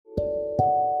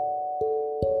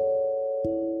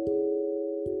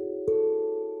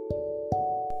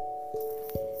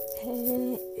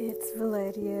It's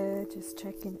Valeria, just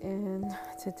checking in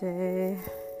today.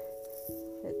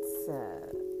 It's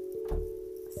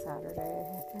Saturday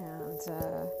and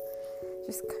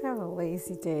just kind of a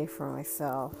lazy day for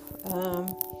myself. I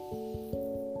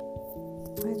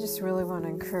just really want to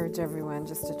encourage everyone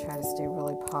just to try to stay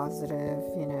really positive,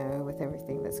 with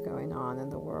everything that's going on in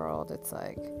the world. It's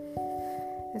like,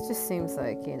 it just seems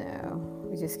like,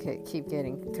 we just keep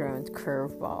getting thrown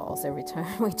curveballs every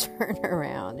time we turn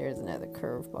around. There's another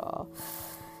curveball.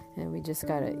 And we just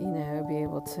got to, be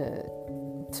able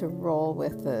to roll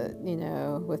with the,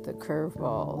 with the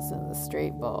curveballs and the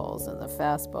straight balls and the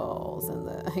fast balls and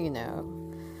the,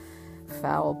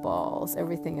 foul balls,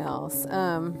 everything else.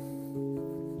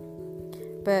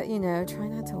 But, try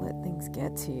not to let things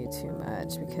get to you too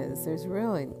much, because there's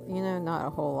really, not a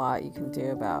whole lot you can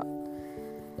do about,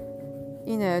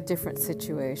 different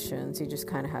situations. You just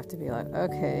kind of have to be like,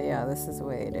 okay, yeah, this is the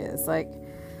way it is. Like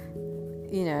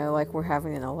we're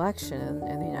having an election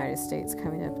in the United States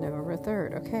coming up November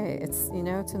 3rd. Okay, it's,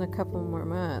 it's in a couple more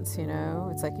months,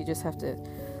 It's like you just have to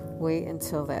wait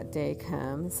until that day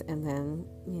comes and then,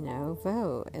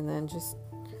 vote. And then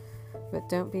but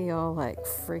don't be all like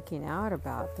freaking out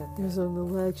about that there's an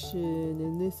election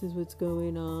and this is what's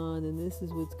going on and this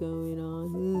is what's going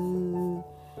on.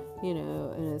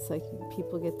 And it's like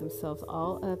people get themselves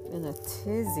all up in a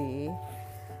tizzy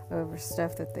over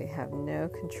stuff that they have no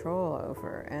control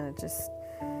over, and it just,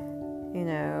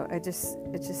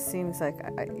 it just seems like,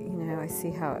 I see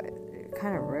how it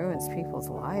kind of ruins people's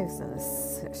lives in a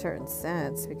certain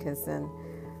sense, because then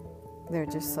they're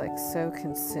just like so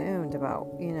consumed about,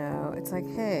 it's like,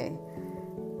 hey,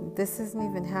 this isn't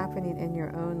even happening in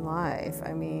your own life.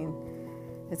 I mean,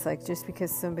 it's like just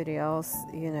because somebody else,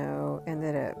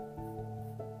 ended up,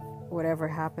 whatever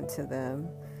happened to them,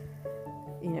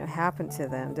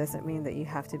 doesn't mean that you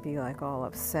have to be like all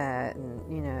upset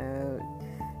and,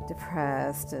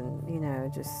 depressed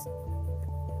and, just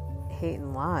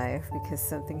hating life because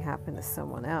something happened to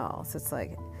someone else. It's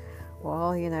like,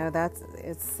 well,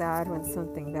 it's sad when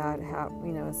something bad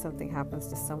something happens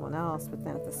to someone else, but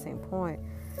then at the same point,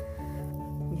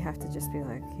 you have to just be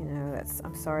like,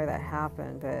 I'm sorry that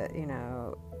happened, but,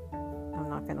 I'm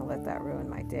not going to let that ruin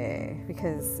my day,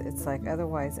 because it's like,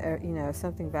 otherwise,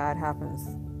 something bad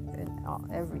happens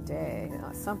every day,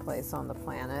 someplace on the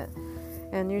planet,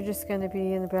 and you're just going to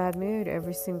be in a bad mood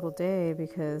every single day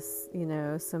because,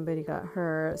 somebody got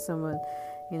hurt, someone,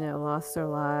 lost their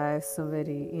life,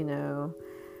 somebody,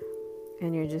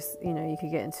 and you're just, you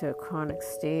could get into a chronic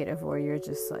state of where you're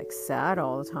just like sad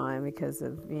all the time because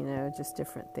of, just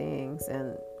different things.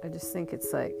 And I just think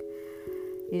it's like,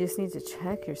 you just need to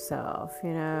check yourself,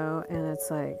 and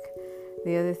it's like,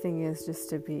 the other thing is just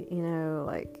to be,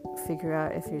 like figure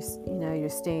out if you're, you're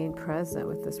staying present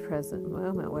with this present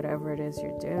moment, whatever it is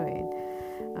you're doing.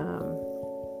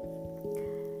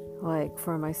 Like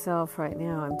for myself right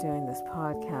now, I'm doing this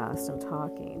podcast, I'm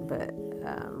talking, but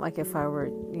like if I were,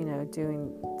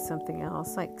 doing something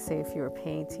else, like say if you were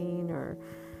painting or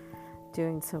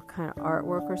doing some kind of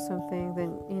artwork or something,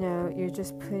 then, you're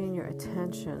just putting your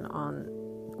attention on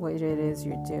what it is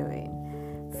you're doing,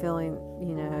 feeling,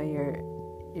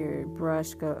 your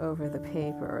brush go over the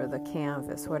paper or the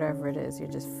canvas, whatever it is, you're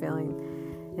just feeling,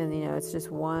 and, it's just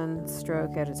one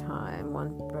stroke at a time,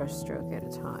 one brush stroke at a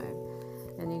time.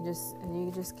 And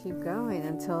you just keep going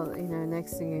until,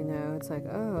 next thing you know, it's like,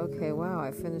 oh, okay, wow,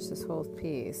 I finished this whole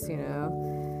piece, and,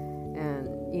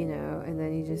 and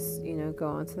then you just, go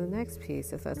on to the next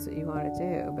piece if that's what you want to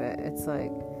do. But it's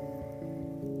like,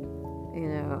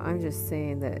 I'm just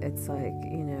saying that it's like,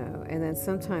 and then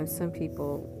sometimes some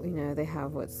people, they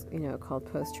have what's, called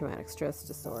post-traumatic stress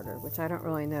disorder, which I don't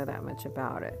really know that much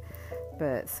about it.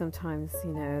 But sometimes,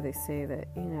 they say that,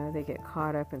 they get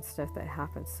caught up in stuff that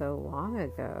happened so long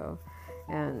ago.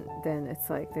 And then it's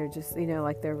like they're just,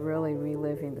 like they're really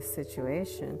reliving the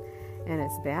situation. And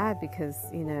it's bad because,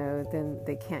 then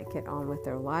they can't get on with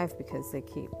their life because they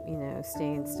keep,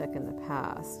 staying stuck in the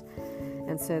past.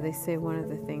 And so they say one of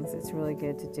the things that's really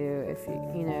good to do if you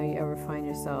ever find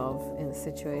yourself in a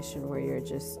situation where you're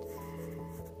just,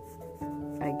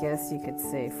 I guess you could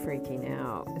say freaking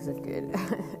out is a good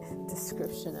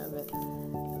description of it.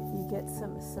 You get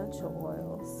some essential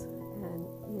oils, and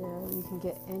you can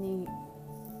get any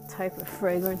type of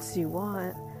fragrance you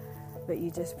want, but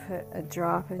you just put a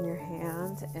drop in your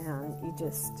hand and you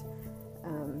just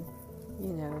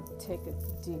take a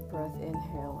deep breath,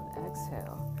 inhale and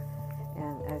exhale.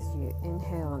 And as you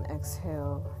inhale and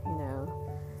exhale,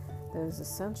 those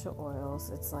essential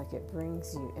oils, it's like it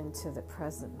brings you into the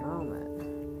present moment.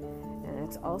 And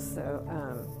it's also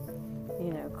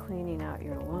cleaning out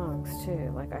your lungs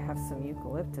too. Like I have some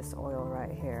eucalyptus oil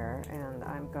right here, and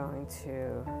I'm going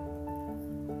to,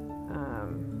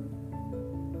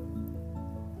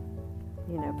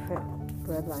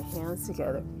 rub my hands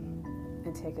together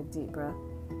and take a deep breath,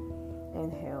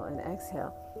 inhale and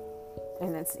exhale.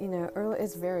 And it's,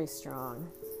 it's very strong.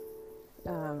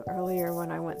 Earlier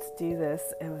when I went to do this,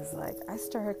 it was like I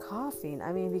started coughing.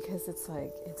 I mean, because it's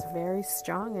like it's very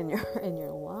strong in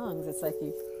your lungs. It's like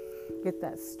you get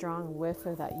that strong whiff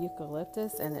of that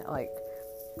eucalyptus, and it like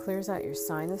clears out your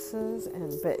sinuses.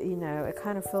 But it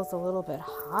kind of feels a little bit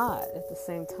hot at the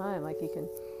same time. Like you can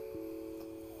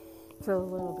feel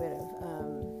a little bit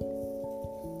of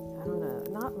I don't know,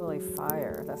 not really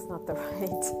fire. That's not the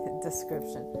right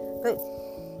description, but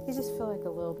you just feel like a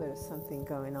little bit of something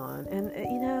going on. And,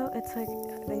 it's like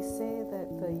they say that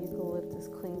the eucalyptus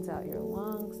cleans out your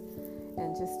lungs.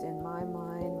 And just in my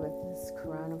mind, with this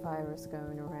coronavirus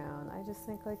going around, I just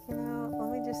think like,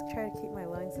 let me just try to keep my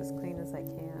lungs as clean as I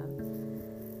can.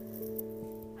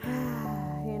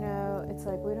 It's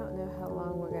like we don't know how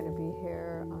long we're going to be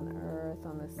here on earth,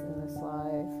 in this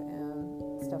life,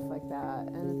 and stuff like that.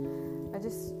 And I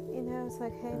just, it's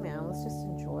like, hey man, let's just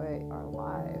enjoy our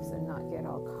lives and not get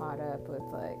all caught up with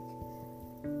like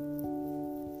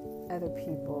other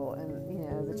people and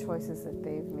the choices that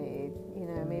they've made.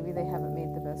 Maybe they haven't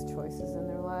made the best choices in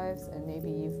their lives, and maybe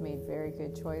you've made very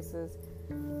good choices,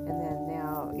 and then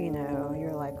now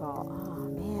you're like, oh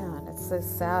man, it's so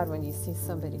sad when you see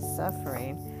somebody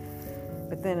suffering.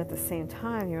 But then at the same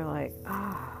time you're like,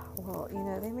 well,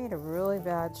 they made a really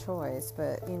bad choice,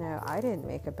 but I didn't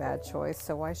make a bad choice,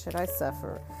 so why should I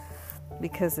suffer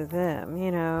because of them?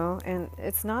 And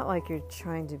it's not like you're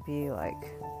trying to be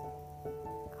like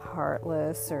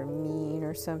heartless or mean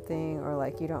or something, or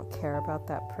like you don't care about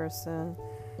that person,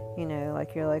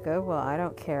 like you're like, oh well, I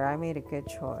don't care, I made a good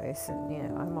choice,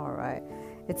 and I'm all right.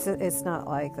 It's not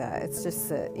like that. It's just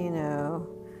that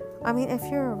I mean, if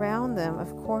you're around them,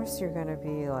 of course you're going to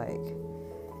be like,